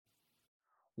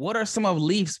What are some of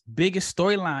Leafs' biggest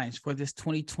storylines for this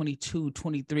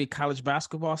 2022-23 college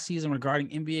basketball season regarding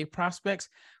NBA prospects?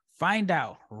 Find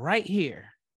out right here,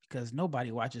 because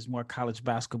nobody watches more college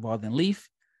basketball than Leaf,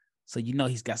 so you know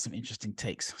he's got some interesting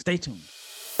takes. Stay tuned.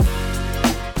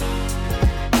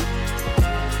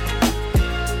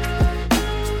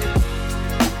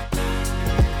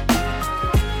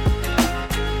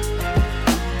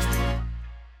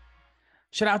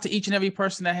 Shout out to each and every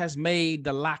person that has made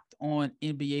the Locked On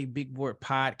NBA Big Board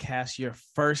podcast your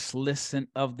first listen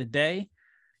of the day.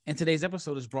 And today's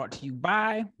episode is brought to you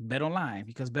by BetOnline,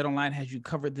 because BetOnline has you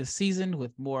covered this season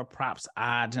with more props,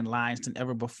 odds, and lines than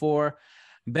ever before.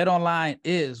 BetOnline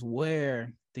is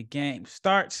where the game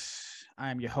starts. I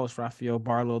am your host, Rafael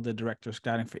Barlow, the director of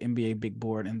scouting for NBA Big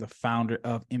Board and the founder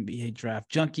of NBA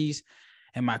Draft Junkies.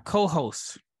 And my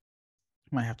co-host,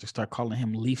 I might have to start calling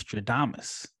him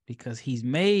Leafstradamus, because he's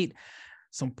made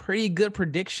some pretty good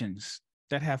predictions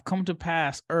that have come to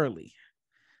pass early.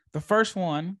 The first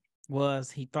one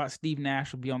was he thought Steve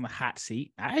Nash would be on the hot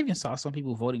seat. I even saw some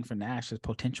people voting for Nash as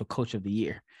potential coach of the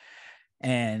year.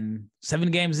 And 7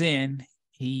 games in,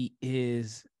 he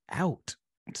is out.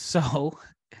 So,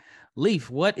 Leaf,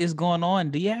 what is going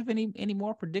on? Do you have any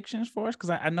more predictions for us?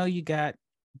 Because I know you got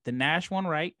the Nash one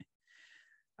right.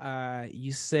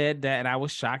 You said that, and I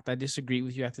was shocked. I disagreed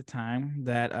with you at the time,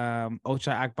 that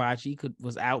Ochai Agbaji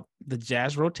was out the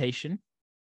Jazz rotation,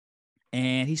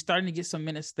 and he's starting to get some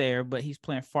minutes there, but he's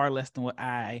playing far less than what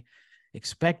I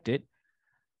expected.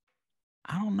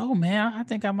 I don't know, man. I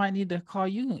think I might need to call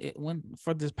you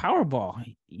for this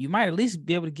Powerball. You might at least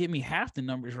be able to get me half the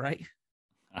numbers right.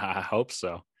 I hope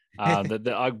so. The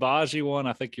Agbaji one,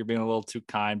 I think you're being a little too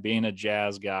kind. Being a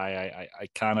Jazz guy, I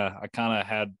kind of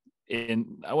had.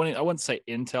 I wouldn't say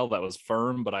intel that was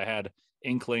firm, but I had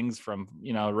inklings from,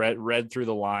 read through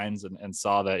the lines and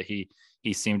saw that he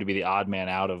seemed to be the odd man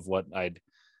out of what I'd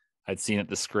seen at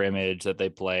the scrimmage that they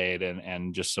played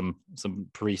and just some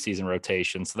preseason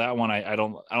rotations. So that one, I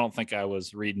don't think I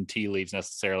was reading tea leaves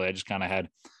necessarily. I just kind of had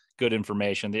good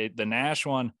information. The Nash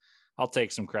one, I'll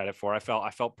take some credit for. I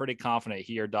felt pretty confident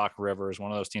he or Doc Rivers, one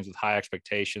of those teams with high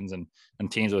expectations and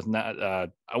teams with I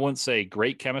wouldn't say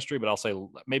great chemistry, but I'll say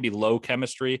maybe low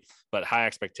chemistry, but high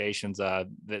expectations.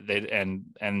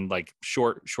 And like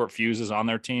short fuses on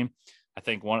their team. I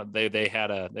think they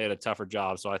had a tougher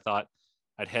job, so I thought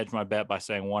I'd hedge my bet by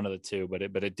saying one of the two, but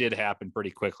it did happen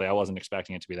pretty quickly. I wasn't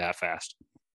expecting it to be that fast.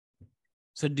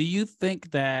 So, do you think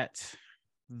that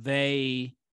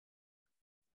they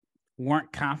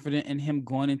weren't confident in him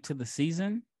going into the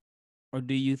season, or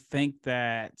do you think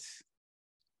that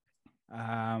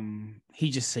he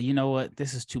just said, you know what,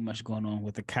 this is too much going on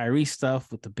with the Kyrie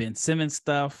stuff, with the Ben Simmons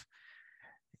stuff?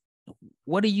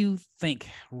 What do you think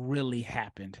really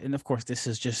happened? And of course, this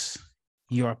is just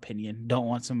your opinion. Don't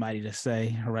want somebody to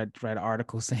say, write an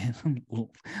article saying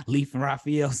Leaf and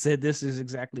Raphael said this is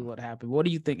exactly what happened. What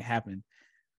do you think happened?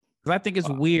 Because I think it's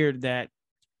weird that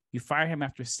you fire him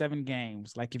after 7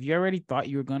 games. Like, if you already thought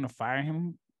you were going to fire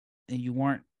him and you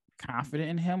weren't confident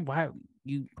in him, why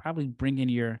you probably bring in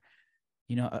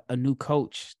a new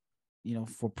coach,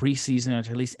 for preseason, or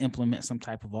to at least implement some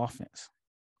type of offense?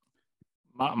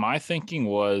 My thinking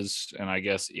was, and I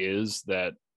guess is,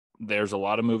 that there's a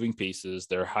lot of moving pieces.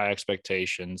 There are high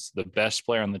expectations. The best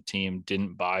player on the team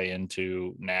didn't buy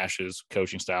into Nash's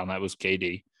coaching style, and that was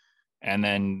KD. And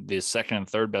then the second and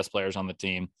third best players on the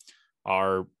team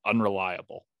are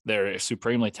unreliable. They're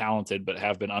supremely talented, but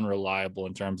have been unreliable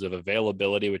in terms of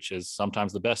availability, which is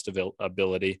sometimes the best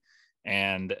ability.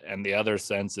 And the other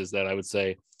sense is that I would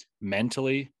say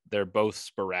mentally, they're both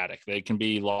sporadic. They can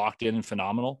be locked in and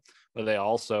phenomenal, but they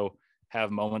also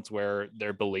have moments where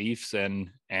their beliefs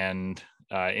and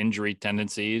injury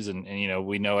tendencies. And,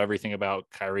 we know everything about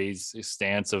Kyrie's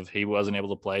stance of he wasn't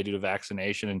able to play due to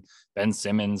vaccination, and Ben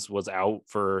Simmons was out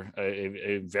for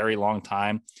a very long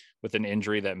time with an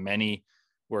injury that many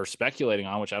were speculating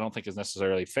on, which I don't think is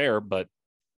necessarily fair. But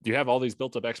you have all these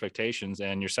built up expectations,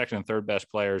 and your second and third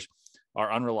best players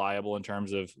are unreliable in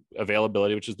terms of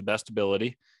availability, which is the best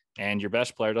ability, and your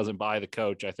best player doesn't buy the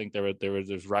coach. I think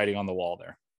there's writing on the wall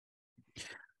there.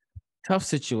 Tough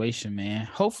situation, man.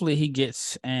 Hopefully he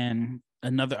gets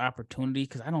another opportunity,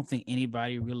 because I don't think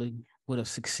anybody really would have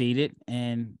succeeded.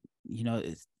 And,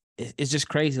 it's just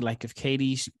crazy. Like, if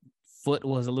KD's foot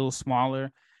was a little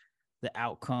smaller, the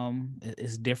outcome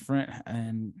is different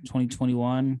in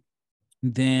 2021.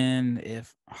 Then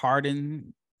if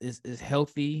Harden is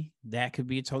healthy, that could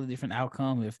be a totally different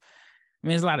outcome.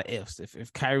 There's a lot of ifs.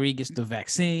 If Kyrie gets the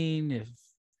vaccine,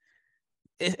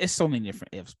 it's so many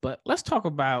different ifs. But let's talk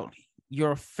about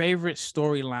your favorite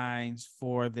storylines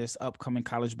for this upcoming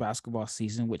college basketball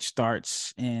season, which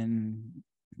starts in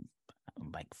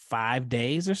like 5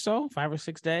 days or so, 5 or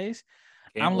 6 days.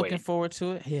 I'm looking forward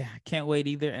to it. Yeah, I can't wait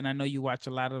either. And I know you watch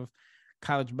a lot of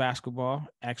college basketball.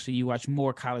 Actually, you watch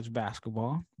more college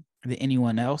basketball than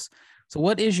anyone else. So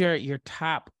what is your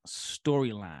top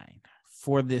storyline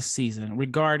for this season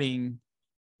regarding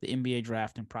the NBA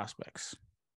draft and prospects?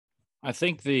 I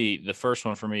think the first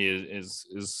one for me is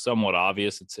somewhat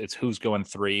obvious. It's who's going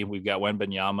 3. We've got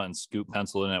Wembanyama and Scoot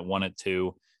penciled in at 1 and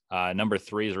 2. Number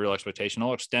 3 is a real expectation.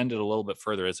 I'll extend it a little bit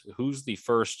further. It's who's the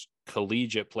first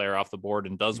collegiate player off the board,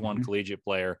 and does one collegiate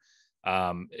player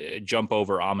jump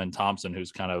over Amen Thompson,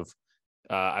 who's kind of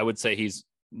I would say he's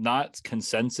not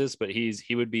consensus, but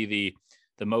he would be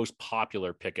the most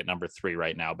popular pick at number 3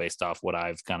 right now, based off what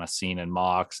I've kind of seen in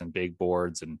mocks and big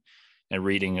boards and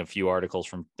reading a few articles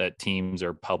from that teams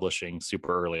are publishing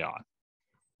super early on.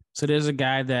 So there's a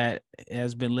guy that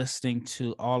has been listening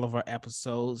to all of our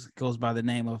episodes, goes by the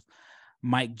name of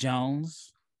Mike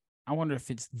Jones. I wonder if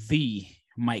it's the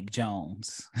Mike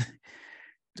Jones.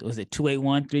 Was it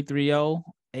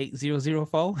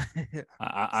 281-330-8004?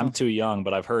 I'm too young,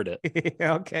 but I've heard it.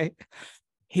 Okay.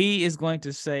 He is going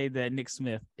to say that Nick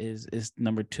Smith is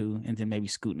number 2, and then maybe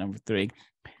Scoot number 3.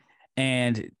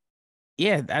 And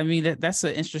yeah, I mean, that's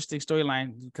an interesting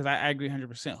storyline, because I agree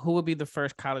 100%. Who would be the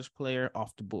first college player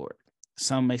off the board?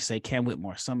 Some may say Cam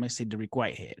Whitmore. Some may say Dariq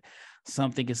Whitehead.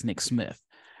 Some think it's Nick Smith.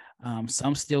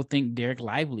 Some still think Derek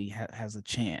Lively has a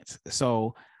chance.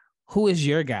 So who is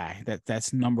your guy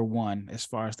that's number 1 as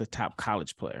far as the top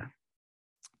college player?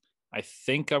 I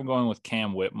think I'm going with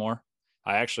Cam Whitmore.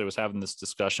 I actually was having this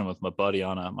discussion with my buddy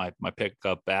on my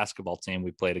pickup basketball team. We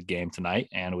played a game tonight,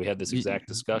 and we had this exact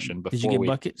discussion before. Did you get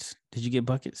buckets? Did you get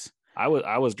buckets? I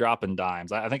was dropping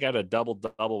dimes. I think I had a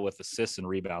double with assists and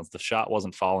rebounds. The shot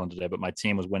wasn't falling today, but my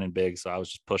team was winning big, so I was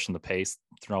just pushing the pace,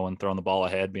 throwing the ball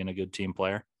ahead, being a good team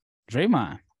player.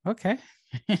 Draymond. Okay.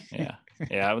 Yeah.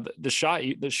 The shot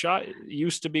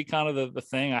used to be kind of the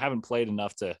thing. I haven't played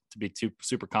enough to be too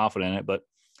super confident in it, but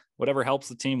whatever helps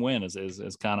the team win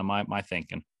is kind of my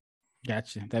thinking.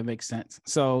 Gotcha. That makes sense.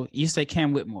 So you say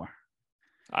Cam Whitmore.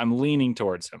 I'm leaning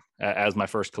towards him as my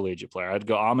first collegiate player. I'd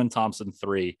go Amen Thompson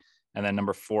 3, and then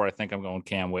number 4, I think I'm going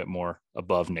Cam Whitmore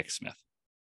above Nick Smith.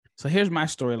 So here's my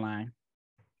storyline.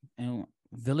 And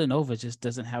Villanova just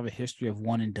doesn't have a history of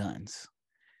one and dones.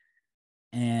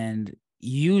 And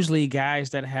usually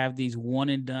guys that have these one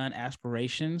and done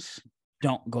aspirations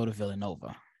don't go to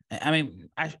Villanova. I mean,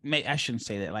 I shouldn't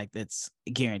say that like that's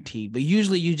guaranteed, but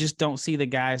usually you just don't see the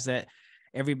guys that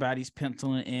everybody's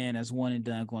penciling in as one and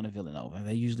done going to Villanova.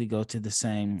 They usually go to the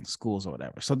same schools or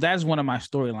whatever. So that's one of my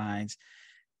storylines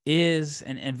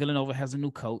and Villanova has a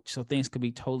new coach, so things could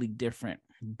be totally different.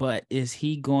 But is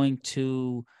he going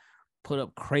to put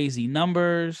up crazy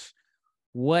numbers?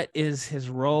 What is his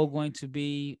role going to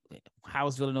be? How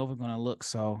is Villanova going to look?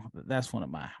 So that's one of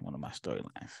my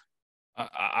storylines.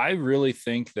 I really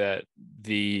think that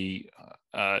the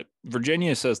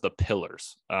Virginia says the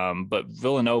pillars, but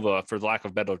Villanova, for lack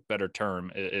of better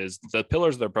term, is the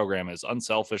pillars of their program is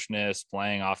unselfishness,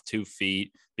 playing off 2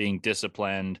 feet, being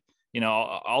disciplined.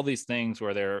 All these things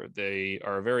where they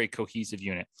are a very cohesive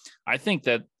unit. I think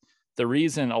that the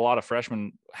reason a lot of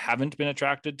freshmen haven't been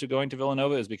attracted to going to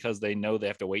Villanova is because they know they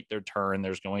have to wait their turn.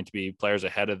 There's going to be players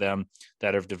ahead of them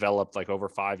that have developed like over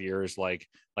 5 years, like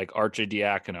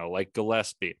Arcidiacono, like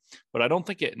Gillespie. But I don't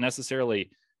think it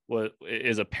necessarily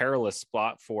is a perilous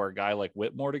spot for a guy like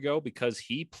Whitmore to go, because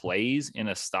he plays in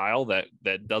a style that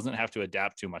doesn't have to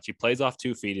adapt too much. He plays off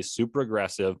 2 feet. He's super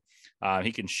aggressive.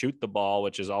 He can shoot the ball,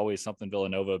 which is always something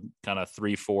Villanova kind of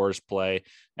 3-4s play,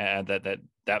 and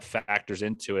that factors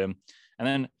into him. And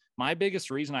then my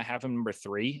biggest reason I have him number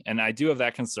 3, and I do have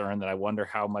that concern that I wonder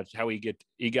how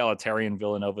egalitarian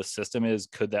Villanova's system is.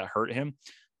 Could that hurt him?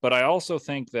 But I also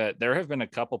think that there have been a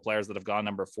couple players that have gone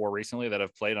number 4 recently that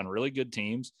have played on really good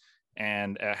teams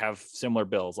and have similar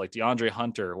bills. Like DeAndre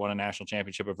Hunter won a national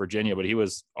championship at Virginia, but he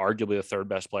was arguably the 3rd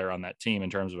best player on that team in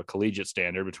terms of a collegiate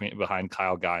standard behind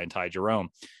Kyle Guy and Ty Jerome.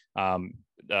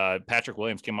 Patrick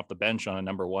Williams came off the bench on a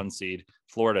number 1 seed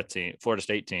Florida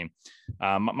State team.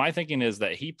 My thinking is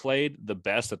that he played the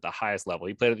best at the highest level.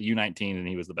 He played at the U19 and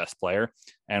he was the best player.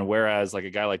 And whereas like a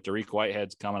guy like Dariq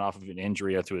Whitehead's coming off of an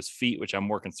injury to his feet, which I'm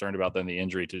more concerned about than the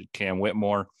injury to Cam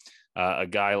Whitmore. A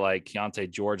guy like Keontae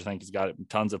George, I think he's got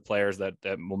tons of players that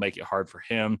will make it hard for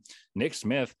him. Nick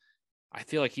Smith, I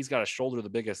feel like he's got to shoulder the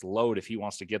biggest load if he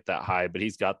wants to get that high, but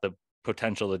he's got the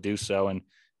potential to do so. And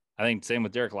I think same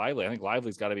with Derek Lively. I think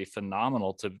Lively's got to be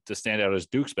phenomenal to stand out as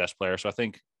Duke's best player. So I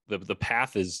think the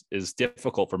path is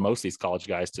difficult for most of these college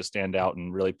guys to stand out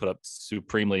and really put up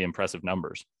supremely impressive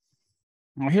numbers.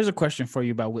 Well, here's a question for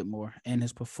you about Whitmore and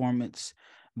his performance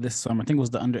this summer. I think it was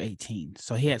the under 18.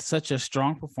 So he had such a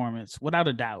strong performance, without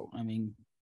a doubt. I mean,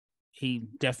 he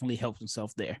definitely helped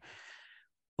himself there.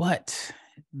 But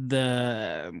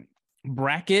the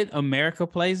bracket America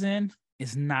plays in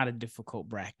is not a difficult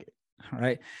bracket,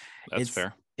 right? That's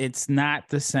fair. It's not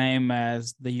the same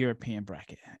as the European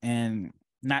bracket. And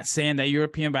not saying that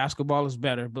European basketball is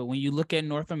better, but when you look at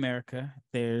North America,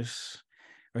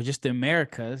 or just the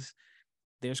Americas,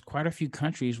 there's quite a few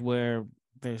countries where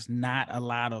there's not a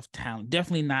lot of talent,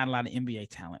 definitely not a lot of NBA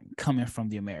talent coming from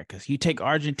the Americas. You take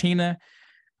Argentina,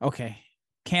 okay,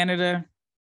 Canada,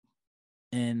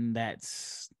 and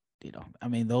that's, I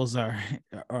mean, those are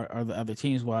the other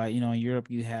teams. While, in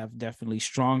Europe, you have definitely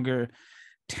stronger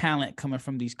talent coming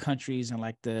from these countries and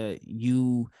like the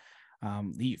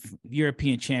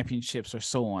European championships or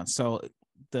so on. So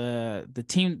the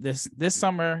team this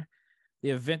summer,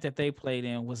 the event that they played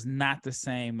in was not the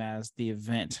same as the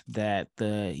event that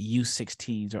the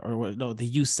U16s or the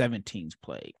U17s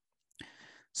played.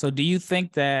 So do you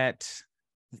think that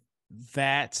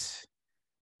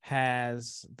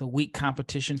has the weak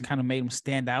competition kind of made them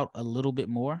stand out a little bit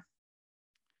more?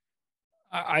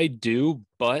 I do,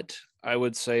 but I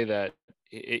would say that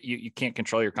you can't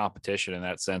control your competition in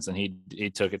that sense. And he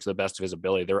took it to the best of his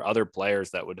ability. There were other players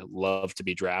that would love to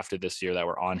be drafted this year that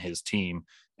were on his team,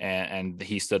 and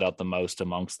he stood out the most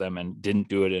amongst them and didn't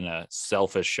do it in a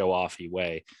selfish, show-offy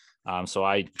way. So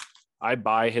I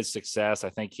buy his success. I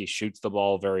think he shoots the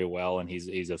ball very well, and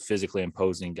he's a physically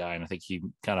imposing guy. And I think he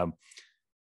kind of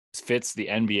fits the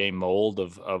NBA mold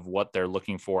of what they're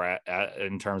looking for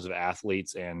in terms of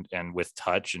athletes and with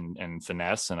touch and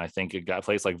finesse. And I think a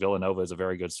place like Villanova is a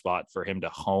very good spot for him to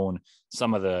hone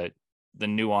some of the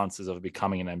nuances of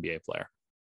becoming an NBA player.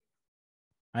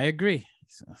 I agree.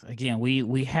 So again,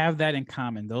 we have that in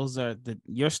common. Those are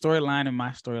your storyline and my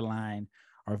storyline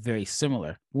are very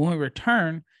similar. When we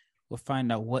return, we'll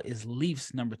find out what is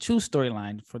Leafs' number 2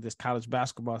 storyline for this college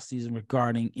basketball season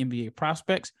regarding NBA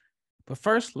prospects. But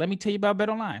first, let me tell you about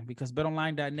BetOnline, because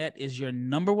betonline.net is your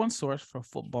number 1 source for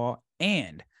football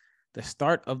and the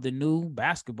start of the new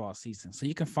basketball season. So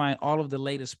you can find all of the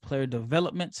latest player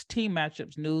developments, team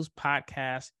matchups, news,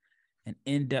 podcasts, and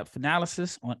in-depth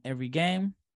analysis on every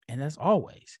game. And as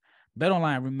always,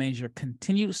 BetOnline remains your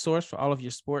continued source for all of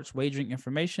your sports wagering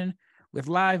information with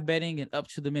live betting and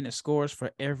up-to-the-minute scores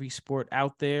for every sport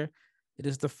out there. It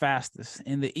is the fastest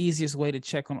and the easiest way to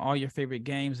check on all your favorite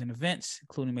games and events,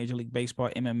 including Major League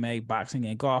Baseball, MMA, boxing,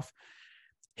 and golf.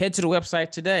 Head to the website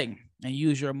today and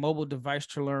use your mobile device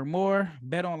to learn more.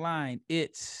 BetOnline,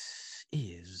 it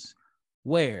is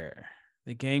where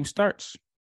the game starts.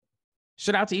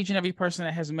 Shout out to each and every person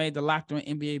that has made the Locked On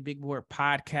NBA Big Board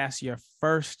podcast your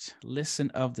first listen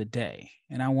of the day.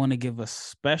 And I want to give a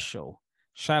special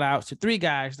shout out to 3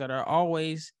 guys that are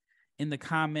always in the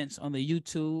comments on the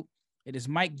YouTube. It is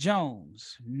Mike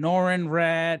Jones, Norin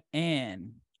Rad,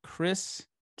 and Chris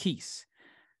Keese.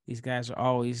 These guys are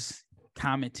always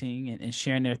commenting and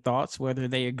sharing their thoughts, whether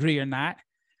they agree or not.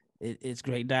 It's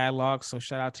great dialogue. So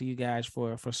shout out to you guys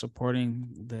for supporting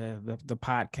the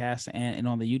podcast and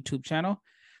on the YouTube channel.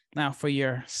 Now, for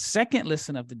your second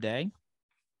listen of the day,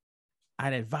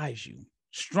 I'd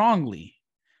strongly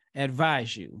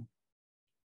advise you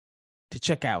to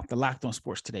check out the Locked On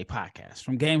Sports Today podcast.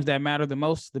 From games that matter the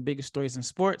most to the biggest stories in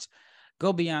sports,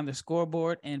 go beyond the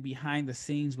scoreboard and behind the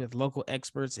scenes with local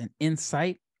experts and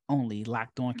insight only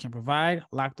Locked On can provide.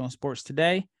 Locked On Sports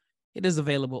Today. It is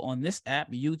available on this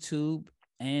app, YouTube,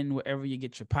 and wherever you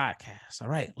get your podcasts. All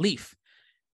right, Leaf,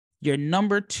 your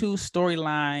number 2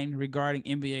 storyline regarding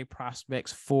NBA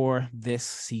prospects for this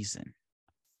season.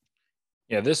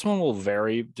 Yeah, this one will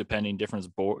vary depending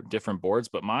different boards,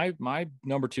 but my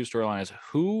number 2 storyline is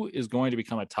who is going to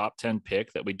become a top 10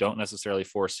 pick that we don't necessarily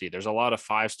foresee. There's a lot of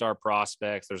 5-star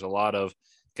prospects. There's a lot of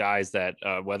guys that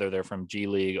whether they're from G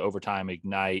League, Overtime,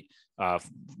 Ignite,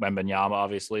 Wembanyama,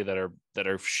 obviously that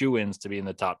are shoo-ins to be in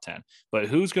the top 10. But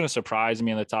who's going to surprise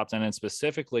me in the top 10, and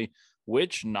specifically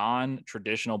which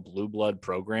non-traditional blue blood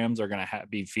programs are going to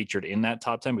be featured in that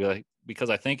top 10?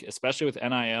 Because I think, especially with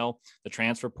NIL, the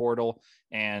transfer portal,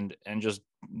 and just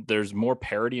there's more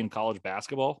parity in college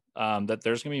basketball, that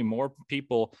there's going to be more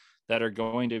people that are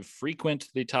going to frequent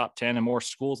the top 10 and more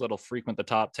schools that'll frequent the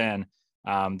top 10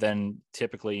 than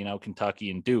typically, Kentucky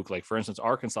and Duke. Like, for instance,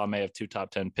 Arkansas may have 2 top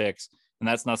 10 picks, and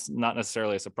that's not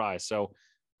necessarily a surprise. So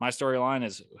my storyline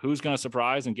is who's going to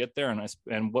surprise and get there,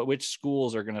 and which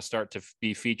schools are going to start to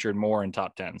be featured more in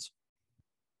top 10s.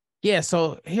 Yeah,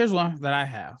 so here's one that I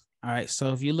have. All right.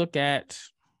 So if you look at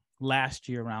last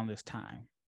year around this time,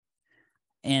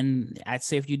 and I'd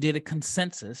say if you did a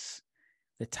consensus,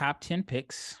 the top 10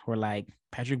 picks were like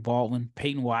Patrick Baldwin,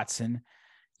 Peyton Watson,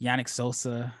 Yannick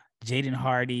Sosa, Jaden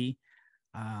Hardy.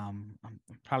 I'm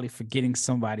probably forgetting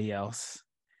somebody else.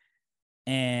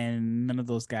 And none of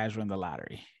those guys were in the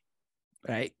lottery,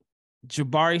 right?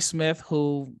 Jabari Smith,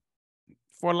 who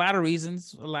for a lot of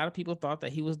reasons, a lot of people thought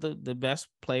that he was the best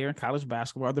player in college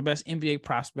basketball, or the best NBA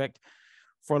prospect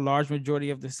for a large majority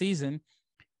of the season.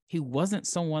 He wasn't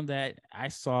someone that I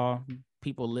saw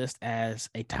people list as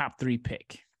a top 3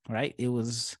 pick, right? It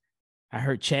was, I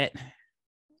heard Chet,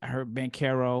 I heard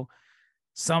Banchero,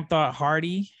 some thought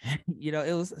Hardy.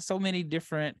 It was so many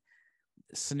different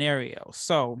scenarios.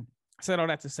 So I said all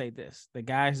that to say this: the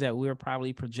guys that we're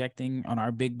probably projecting on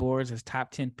our big boards as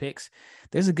top 10 picks,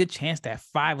 there's a good chance that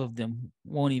 5 of them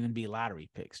won't even be lottery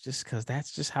picks, just because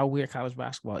that's just how weird college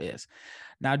basketball is.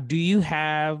 Now, do you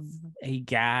have a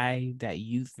guy that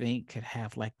you think could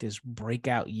have like this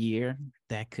breakout year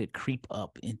that could creep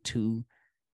up into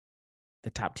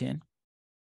the top 10?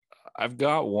 I've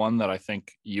got one that I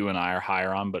think you and I are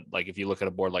higher on, but like if you look at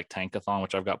a board like Tankathon,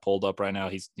 which I've got pulled up right now,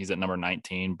 he's at number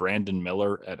 19. Brandon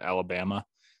Miller at Alabama,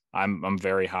 I'm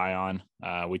very high on.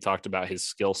 We talked about his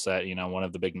skill set. One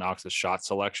of the big knocks is shot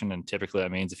selection, and typically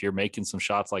that means if you're making some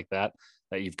shots like that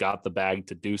you've got the bag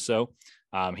to do so.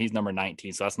 He's number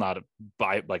 19, so that's not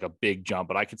a big jump,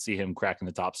 but I could see him cracking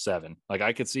the top 7. Like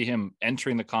I could see him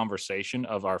entering the conversation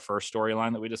of our first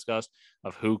storyline that we discussed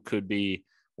of who could be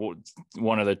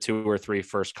one of the 2 or 3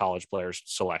 first college players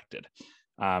selected.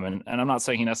 And I'm not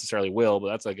saying he necessarily will, but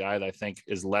that's a guy that I think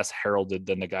is less heralded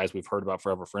than the guys we've heard about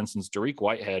forever. For instance, Dariq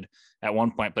Whitehead at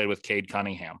one point played with Cade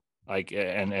Cunningham, like,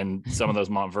 and some of those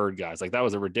Montverde guys. Like that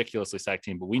was a ridiculously stacked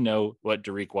team, but we know what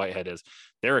Dariq Whitehead is.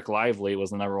 Derek Lively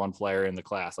was the number 1 player in the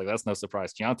class. Like that's no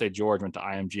surprise. Keontae George went to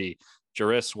IMG.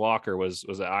 Jarice Walker was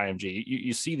at IMG.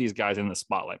 You see these guys in the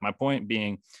spotlight. My point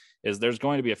being is there's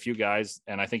going to be a few guys,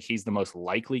 and I think he's the most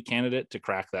likely candidate to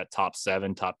crack that top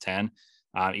 7, top 10,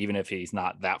 even if he's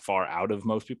not that far out of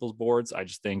most people's boards. I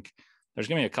just think there's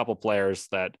going to be a couple players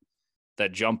that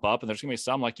jump up, and there's going to be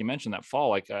some, like you mentioned, that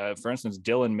fall. Like, for instance,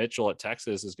 Dylan Mitchell at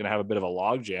Texas is going to have a bit of a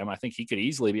log jam. I think he could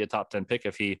easily be a top 10 pick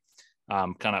if he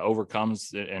kind of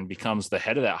overcomes and becomes the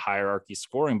head of that hierarchy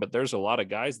scoring. But there's a lot of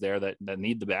guys there that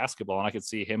need the basketball, and I could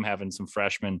see him having some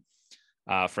freshman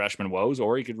woes,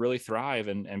 or he could really thrive.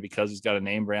 And because he's got a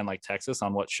name brand like Texas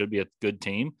on what should be a good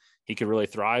team, he could really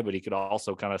thrive, but he could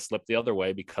also kind of slip the other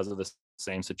way because of the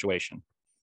same situation.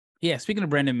 Yeah. Speaking of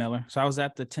Brandon Miller, so I was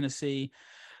at the Tennessee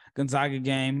Gonzaga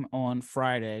game on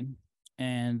Friday,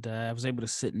 and I was able to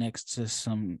sit next to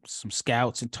some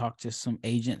scouts and talk to some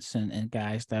agents and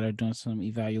guys that are doing some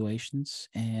evaluations.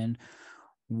 And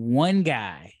one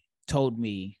guy told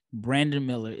me Brandon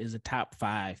Miller is a top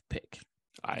 5 pick.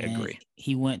 I agree.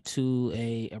 He went to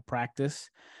a practice,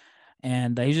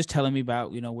 and he was just telling me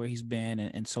about, where he's been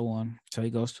and so on. So he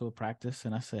goes to a practice,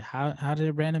 and I said, how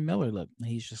did Brandon Miller look? And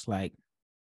he's just like,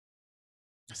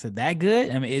 I said, that good?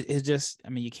 I mean, it's just,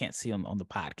 you can't see him on the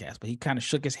podcast, but he kind of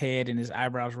shook his head and his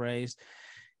eyebrows raised.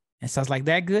 And so I was like,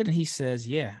 that good? And he says,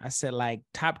 yeah. I said, like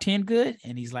top 10 good?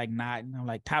 And he's like, nodding. I'm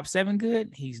like, top 7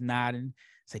 good? He's nodding.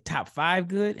 I say, top 5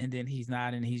 good? And then he's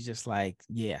nodding. He's just like,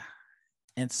 yeah.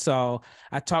 And so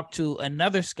I talked to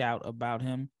another scout about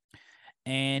him,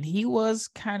 and he was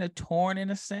kind of torn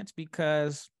in a sense,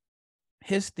 because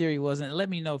his theory wasn't, let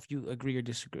me know if you agree or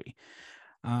disagree.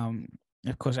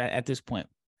 Of course, at this point,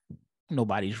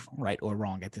 nobody's right or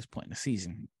wrong at this point in the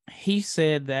season. He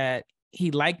said that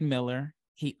he liked Miller.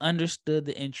 He understood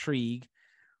the intrigue,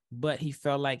 but he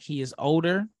felt like he is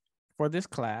older for this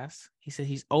class. He said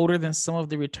he's older than some of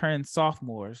the returning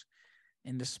sophomores.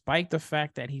 And despite the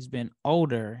fact that he's been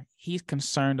older, he's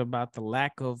concerned about the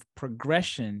lack of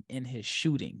progression in his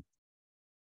shooting.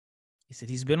 He said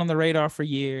he's been on the radar for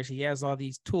years. He has all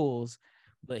these tools,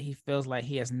 but he feels like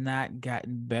he has not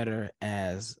gotten better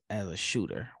as a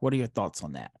shooter. What are your thoughts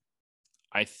on that?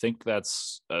 I think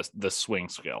that's the swing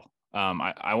skill.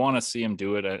 I want to see him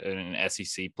do it in an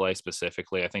SEC play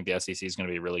specifically. I think the SEC is going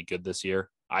to be really good this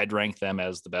year. I'd rank them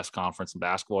as the best conference in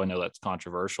basketball. I know that's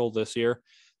controversial this year.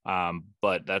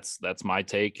 But that's my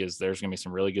take, is there's going to be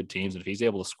some really good teams. And if he's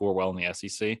able to score well in the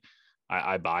SEC,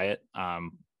 I buy it.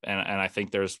 And I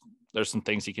think there's some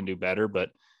things he can do better, but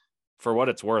for what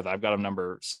it's worth, I've got him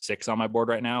number 6 on my board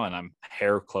right now, and I'm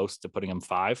hair close to putting him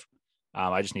 5.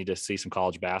 I just need to see some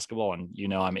college basketball,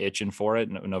 and I'm itching for it.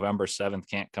 November 7th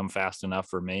can't come fast enough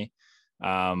for me.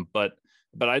 But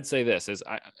But I'd say this is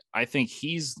I think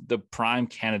he's the prime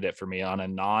candidate for me on a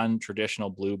non-traditional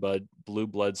blue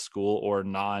blood school or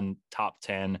non-top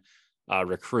 10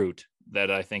 recruit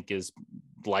that I think is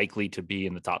likely to be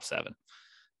in the top 7.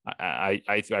 I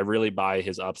really buy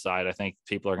his upside. I think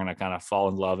people are going to kind of fall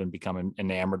in love and become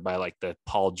enamored by like the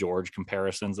Paul George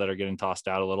comparisons that are getting tossed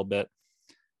out a little bit.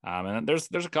 And there's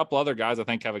a couple other guys I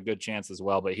think have a good chance as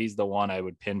well, but he's the one I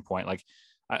would pinpoint. Like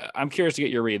I'm curious to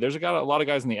get your read. There's a lot of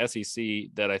guys in the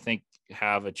SEC that I think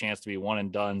have a chance to be one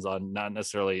and dones on not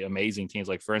necessarily amazing teams.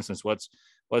 Like for instance, what's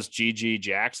GG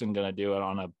Jackson going to do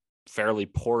on a fairly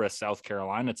porous South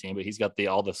Carolina team? But he's got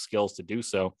all the skills to do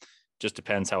so. Just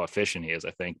depends how efficient he is,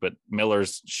 I think. But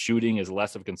Miller's shooting is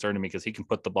less of a concern to me because he can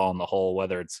put the ball in the hole,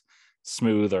 whether it's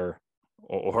smooth or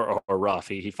rough.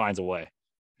 He finds a way.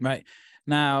 Right.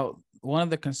 Now, one of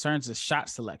the concerns is shot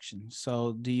selection.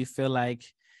 So do you feel like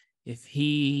if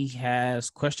he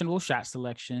has questionable shot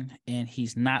selection and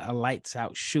he's not a lights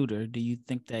out shooter, do you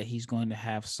think that he's going to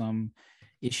have some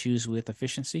issues with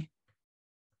efficiency?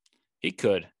 He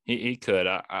could. He could.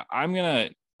 I'm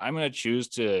gonna choose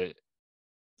to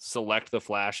select the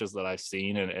flashes that I've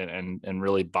seen and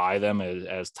really buy them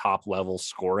as top level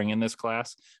scoring in this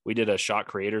class. We did a shot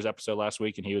creators episode last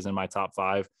week and he was in my top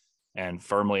 5 and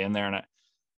firmly in there. And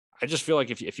I just feel like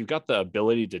if you've got the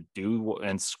ability to do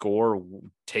and score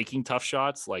taking tough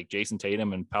shots, like Jason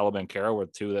Tatum and Paolo Banchero were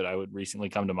 2 that I would recently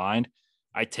come to mind,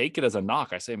 I take it as a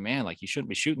knock. I say, man, like you shouldn't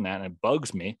be shooting that. And it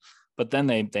bugs me. But then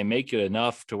they make it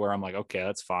enough to where I'm like, okay,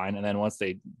 that's fine. And then once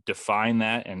they define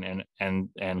that and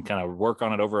kind of work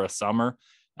on it over a summer,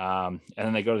 and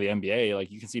then they go to the NBA, like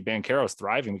you can see Banchero's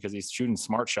thriving because he's shooting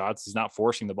smart shots. He's not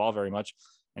forcing the ball very much.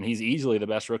 And he's easily the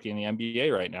best rookie in the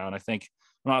NBA right now. And I think,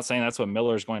 I'm not saying that's what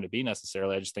Miller is going to be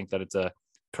necessarily. I just think that it's a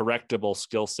correctable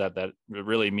skill set that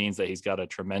really means that he's got a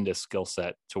tremendous skill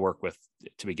set to work with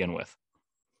to begin with.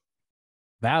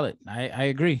 Valid. I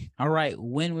agree. All right.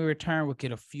 When we return, we'll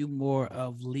get a few more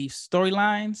of Leafs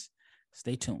storylines.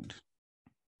 Stay tuned.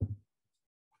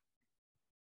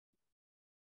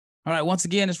 All right. Once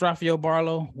again, it's Rafael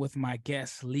Barlow with my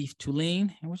guest, Leaf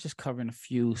Tulane. And we're just covering a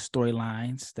few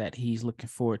storylines that he's looking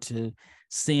forward to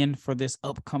seeing for this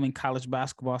upcoming college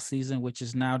basketball season, which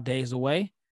is now days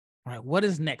away. All right. What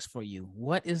is next for you?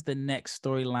 What is the next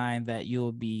storyline that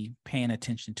you'll be paying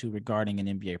attention to regarding an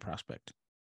NBA prospect?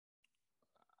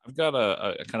 I've got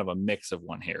a kind of a mix of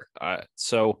one here.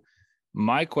 So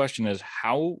my question is,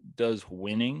 how does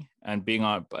winning and being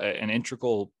on an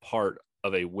integral part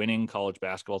of a winning college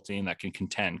basketball team that can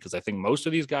contend? Because I think most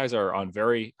of these guys are on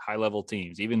very high level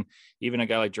teams. Even a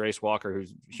guy like Jarace Walker,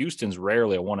 who's Houston's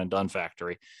rarely a one and done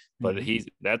factory, but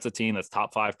that's a team that's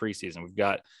top 5 preseason. We've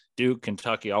got Duke,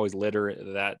 Kentucky, always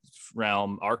litter that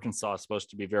realm. Arkansas is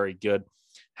supposed to be very good.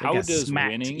 How does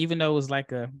smacked, winning, even though it was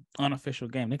like a unofficial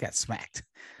game, they got smacked.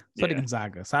 So did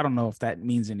Gonzaga. So I don't know if that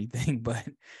means anything, but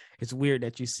it's weird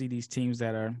that you see these teams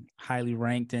that are highly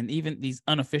ranked and even these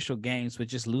unofficial games, but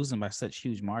just losing by such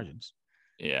huge margins.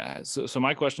 Yeah. So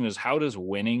my question is, how does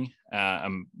winning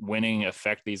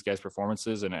affect these guys'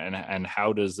 performances, and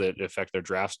how does it affect their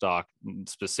draft stock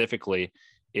specifically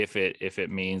if it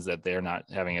means that they're not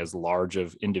having as large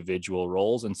of individual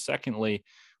roles? And secondly,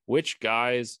 which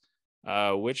guys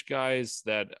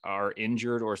that are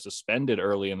injured or suspended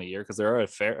early in the year, because there are a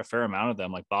fair amount of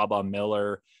them, like Baba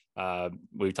Miller.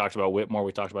 We talked about Whitmore.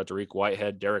 We talked about Dariq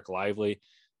Whitehead, Derek Lively.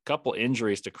 A couple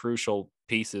injuries to crucial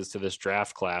pieces to this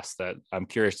draft class that I'm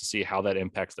curious to see how that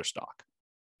impacts their stock.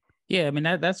 Yeah, I mean,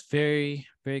 that's very,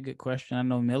 very good question. I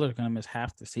know Miller's going to miss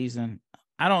half the season.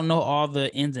 I don't know all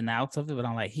the ins and outs of it, but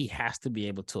I'm like, he has to be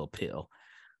able to appeal.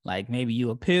 Like maybe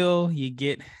you appeal, you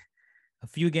get a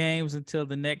few games until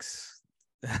the next,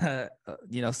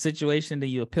 situation, then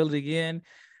you appeal it again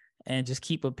and just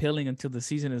keep appealing until the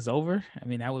season is over. I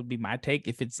mean, that would be my take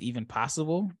if it's even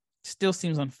possible. Still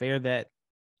seems unfair that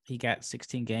he got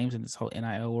 16 games in this whole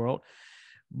NIL world.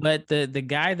 But the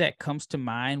guy that comes to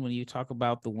mind when you talk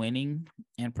about the winning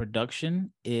and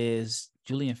production is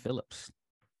Julian Phillips.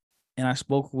 And I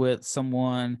spoke with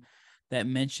someone that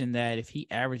mentioned that if he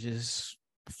averages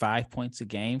 5 points a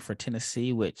game for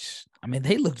Tennessee, which, I mean,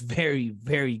 they looked very,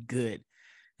 very good.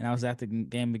 And I was at the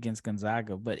game against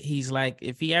Gonzaga, but he's like,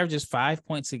 if he averages 5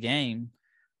 points a game,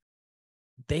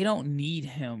 they don't need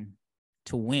him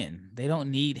to win. They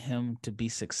don't need him to be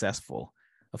successful.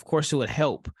 Of course, it would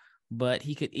help, but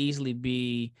he could easily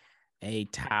be a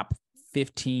top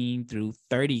 15 through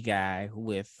 30 guy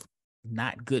with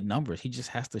not good numbers. He just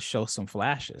has to show some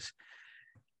flashes.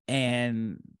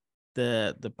 And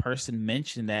the person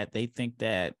mentioned that they think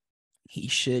that he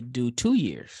should do 2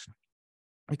 years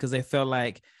because they felt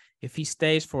like if he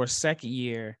stays for a second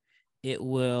year it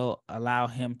will allow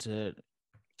him to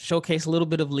showcase a little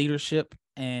bit of leadership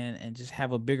and just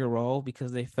have a bigger role,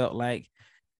 because they felt like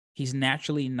he's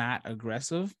naturally not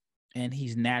aggressive and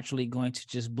he's naturally going to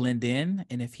just blend in.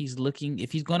 And if he's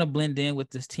going to blend in with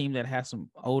this team that has some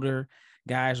older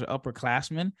guys or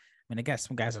upperclassmen, I mean, they got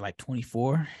some guys that are like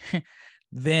 24,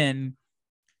 then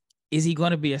is he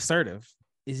going to be assertive?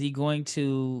 Is he going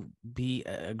to be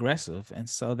aggressive? And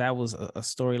so that was a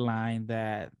storyline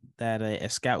that a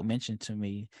scout mentioned to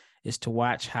me, is to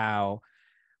watch how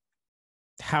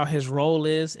his role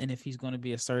is, and if he's going to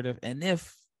be assertive, and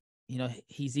if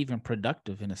he's even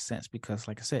productive in a sense, because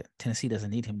like I said, Tennessee doesn't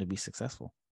need him to be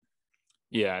successful.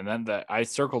 Yeah, and then I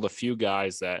circled a few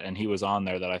guys and he was on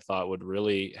there that I thought would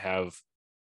really have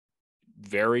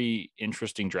very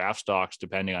interesting draft stocks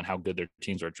depending on how good their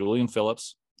teams are. Julian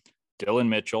Phillips, Dylan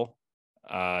Mitchell,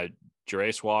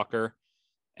 Jarace Walker,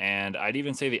 and I'd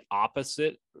even say the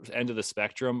opposite end of the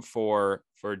spectrum for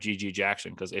GG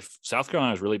Jackson, because if South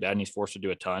Carolina is really bad and he's forced to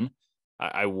do a ton,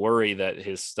 I worry that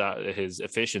his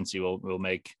efficiency will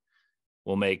make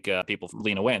people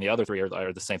lean away. And the other three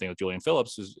are the same thing with Julian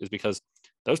Phillips, is because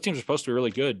those teams are supposed to be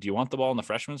really good. Do you want the ball in the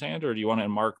freshman's hand, or do you want it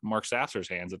in Mark Sasser's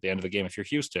hands at the end of the game if you're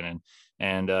Houston?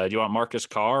 And do you want Marcus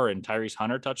Carr and Tyrese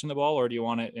Hunter touching the ball, or do you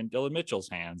want it in Dylan Mitchell's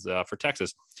hands for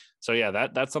Texas? So yeah,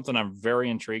 that's something I'm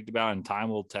very intrigued about, and time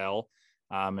will tell.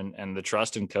 And the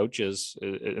trust in coaches,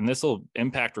 and this will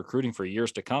impact recruiting for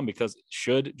years to come, because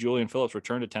should Julian Phillips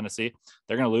return to Tennessee,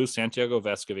 they're going to lose Santiago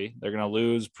Vescovi. They're going to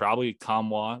lose probably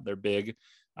Kamwa. They're big.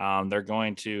 They're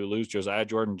going to lose Josiah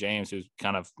Jordan-James, who's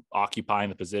kind of occupying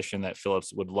the position that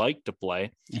Phillips would like to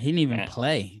play. He didn't even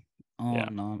play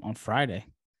on Friday.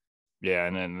 Yeah,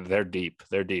 and then they're deep.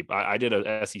 They're deep. I did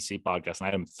a SEC podcast, and I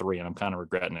had him 3, and I'm kind of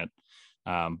regretting it.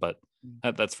 But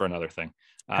that's for another thing.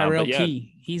 Tyrell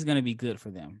Key, he's going to be good for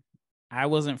them. I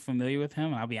wasn't familiar with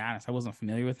him. I'll be honest, I wasn't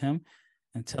familiar with him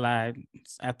until at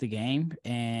the game,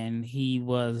 and he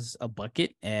was a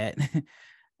bucket at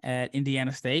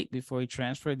Indiana State before he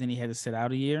transferred. Then he had to sit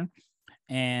out a year,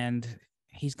 and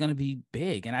he's going to be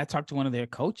big. And I talked to one of their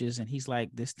coaches, and he's like,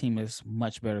 this team is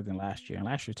much better than last year. And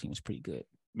last year's team was pretty good.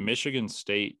 Michigan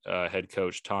State head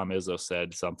coach Tom Izzo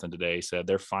said something today. He said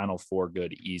they're Final Four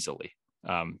good easily.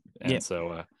 That's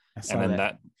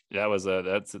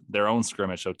their own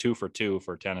scrimmage. So 2 for 2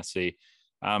 for Tennessee.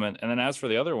 And then as for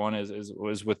the other one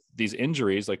was with these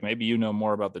injuries, like maybe more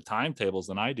more about the timetables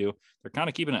than I do. They're kind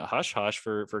of keeping it hush hush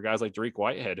for guys like Dariq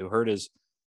Whitehead, who hurt his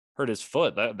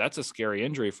foot. That's a scary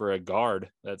injury for a guard.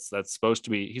 That's supposed to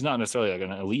be. He's not necessarily like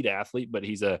an elite athlete, but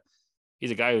he's a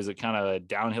guy who's a kind of a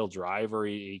downhill driver.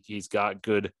 He's got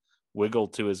good wiggle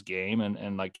to his game,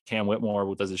 and like Cam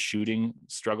Whitmore does his shooting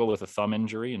struggle with a thumb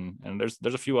injury, and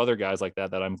there's a few other guys like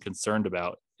that I'm concerned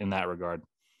about in that regard.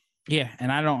 Yeah,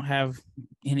 and I don't have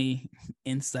any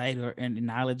insight or any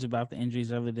knowledge about the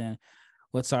injuries other than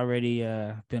what's already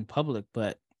been public.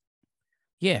 But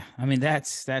yeah, I mean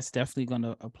that's definitely going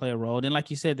to play a role. And like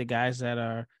you said, the guys that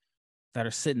are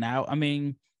sitting out, I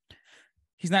mean,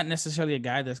 he's not necessarily a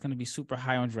guy that's going to be super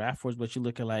high on draft boards, but you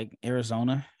look at like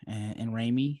Arizona and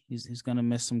Ramey, he's going to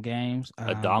miss some games.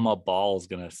 Adama Ball is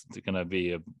going to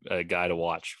be a guy to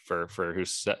watch for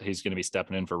he's going to be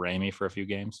stepping in for Ramey for a few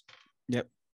games. Yep.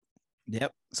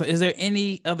 So is there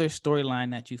any other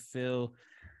storyline that you feel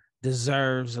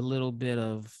deserves a little bit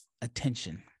of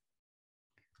attention?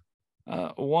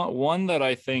 One that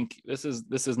I think this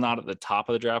is not at the top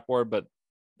of the draft board, but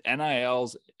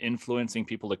NIL's influencing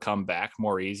people to come back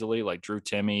more easily, like Drew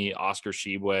Timme, Oscar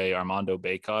Tshiebwe, Armando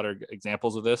Bacot are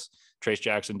examples of this. Trace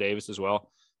Jackson Davis as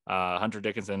well. Hunter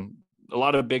Dickinson, a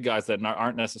lot of big guys that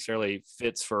aren't necessarily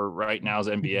fits for right now's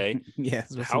NBA.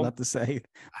 Yes, I was about to say.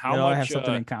 How they much all have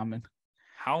something in common.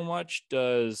 How much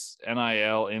does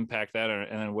NIL impact that?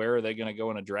 And then where are they going to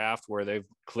go in a draft where they've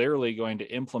clearly going to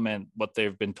implement what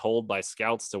they've been told by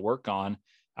scouts to work on?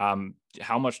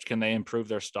 How much can they improve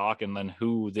their stock? And then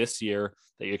who this year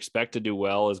that you expect to do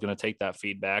well is going to take that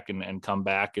feedback and come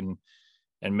back and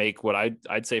make what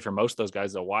I'd say for most of those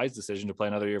guys a wise decision to play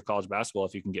another year of college basketball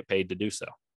if you can get paid to do so.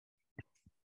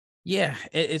 Yeah,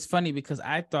 it's funny because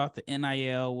I thought the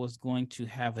NIL was going to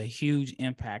have a huge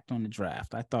impact on the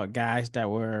draft. I thought guys that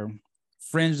were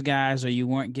fringe guys or you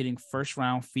weren't getting first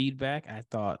round feedback, I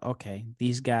thought, okay,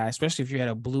 these guys, especially if you're at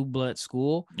a blue blood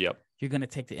school, you're going to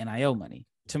take the NIL money.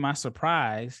 To my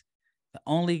surprise, the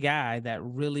only guy that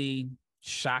really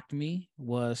shocked me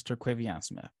was Terquavion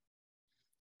Smith.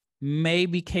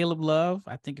 Maybe Caleb Love.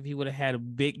 I think if he would have had a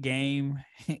big game,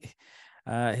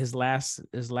 his last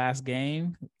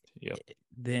game,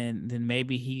 then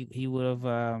maybe he would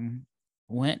have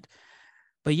went.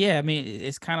 But yeah, I mean,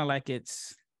 it's kind of like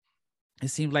it's it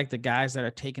seems like the guys that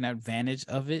are taking advantage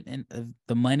of it and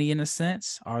the money in a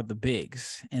sense are the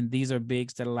bigs. And these are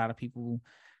bigs that a lot of people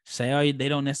say, oh, they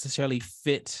don't necessarily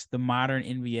fit the modern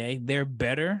NBA. They're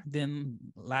better than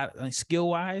a lot, like, skill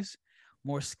wise,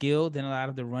 more skilled than a lot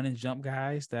of the run and jump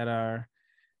guys that are,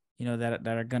 that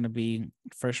are going to be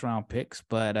first round picks.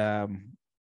 But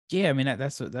yeah, I mean,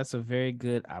 that's a very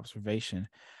good observation.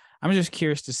 I'm just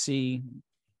curious to see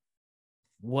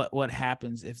what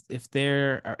happens if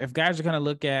guys are going to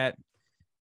look at,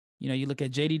 you look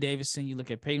at JD Davison, you look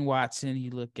at Peyton Watson,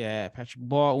 you look at Patrick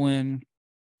Baldwin.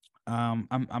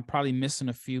 I'm probably missing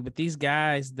a few, but these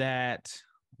guys that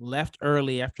left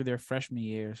early after their freshman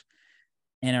years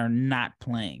and are not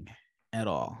playing at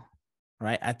all,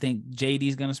 right? I think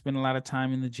JD's going to spend a lot of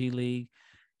time in the G League.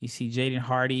 You see Jaden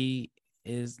Hardy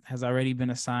has already been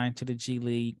assigned to the G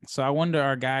League. So I wonder,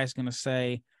 are guys going to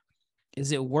say,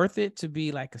 is it worth it to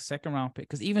be like a second round pick?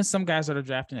 Because even some guys that are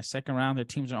drafting a second round, their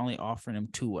teams are only offering them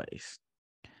 2 ways.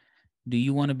 Do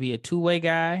you want to be a 2-way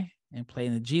guy and play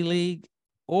in the G League?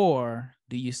 Or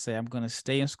do you say, I'm going to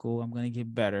stay in school, I'm going to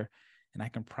get better, and I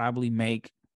can probably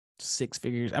make 6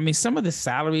 figures? I mean, some of the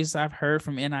salaries I've heard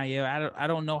from NIL, I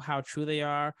don't know how true they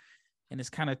are, and it's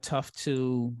kind of tough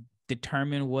to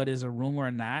determine what is a rumor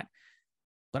or not.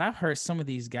 But I've heard some of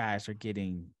these guys are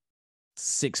getting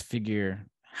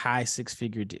high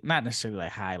 6-figure, not necessarily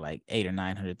like high, like 800,000 or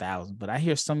 900,000, but I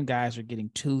hear some guys are getting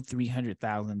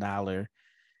 $200,000-$300,000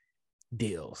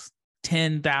 deals.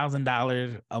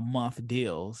 $10,000 a month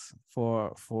deals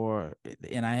for the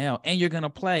NIL, and you're gonna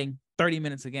play 30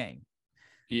 minutes a game.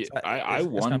 Yeah, so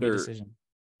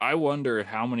I wonder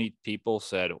how many people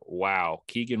said, "Wow,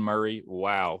 Keegan Murray,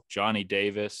 wow, Johnny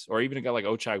Davis," or even a guy like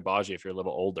Ochai Agbaji if you're a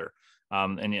little older,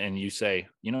 and you say,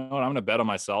 you know what, I'm gonna bet on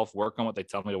myself, work on what they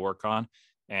tell me to work on,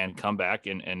 and come back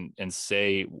and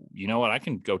say, you know what, I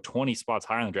can go 20 spots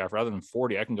higher in the draft rather than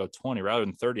 40. I can go 20 rather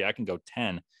than 30. I can go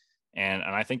 10. And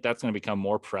I think that's going to become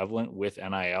more prevalent with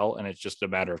NIL, and it's just a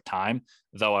matter of time.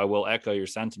 Though I will echo your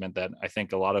sentiment that I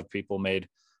think a lot of people made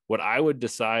what I would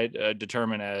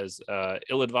determine as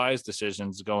ill-advised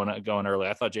decisions going early.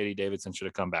 I thought JD Davison should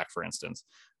have come back, for instance.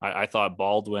 I thought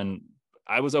Baldwin,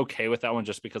 I was okay with that one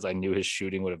just because I knew his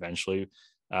shooting would eventually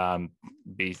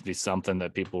be something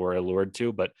that people were allured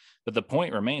to. But the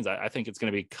point remains, I think it's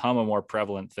going to become a more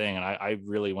prevalent thing. And I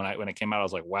really, when it came out, I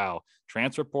was like, wow,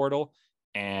 transfer portal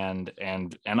and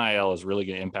NIL is really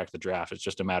going to impact the draft. It's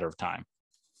just a matter of time.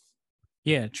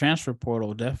 Yeah, transfer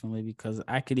portal, definitely, because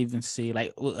I could even see,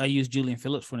 like, I use Julian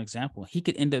Phillips for an example. He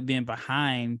could end up being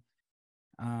behind,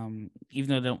 even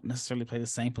though they don't necessarily play the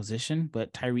same position,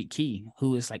 but Tyreek Key,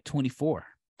 who is like 24.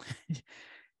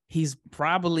 He's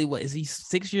probably, is he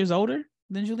 6 years older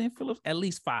than Julian Phillips? At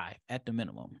least 5 at the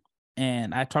minimum.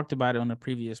 And I talked about it on the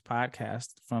previous podcast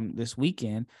from this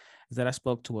weekend, is that I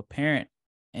spoke to a parent,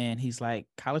 and he's like,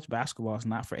 college basketball is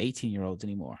not for 18-year-olds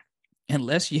anymore.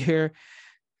 Unless you're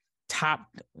top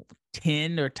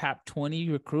 10 or top 20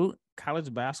 recruit,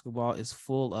 college basketball is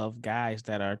full of guys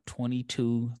that are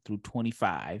 22 through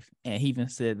 25. And he even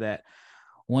said that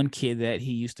one kid that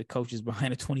he used to coach is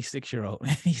behind a 26-year-old.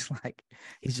 And he's like,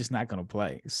 he's just not going to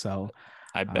play. So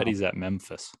I bet he's at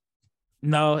Memphis.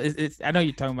 No, it's I know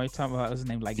you're talking about his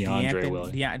name, like DeAndre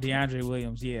Williams. DeAndre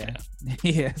Williams, yeah.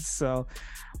 Yeah. So,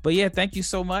 but yeah, thank you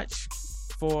so much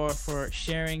for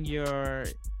sharing your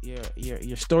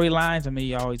storylines. I mean,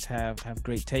 you always have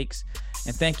great takes,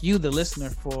 and thank you, the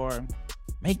listener, for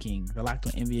making the Locked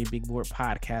On NBA Big Board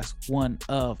podcast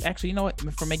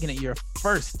for making it your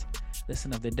first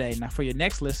listen of the day. Now, for your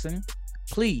next listen,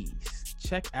 please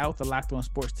check out the Locked On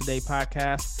Sports Today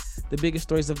podcast, the biggest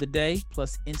stories of the day,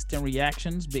 plus instant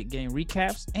reactions, big game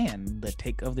recaps, and the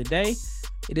take of the day.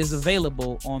 It is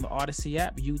available on the Odyssey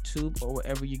app, YouTube, or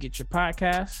wherever you get your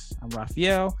podcasts. I'm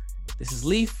Raphael. This is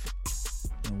Leaf,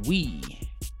 and we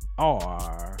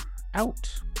are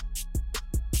out.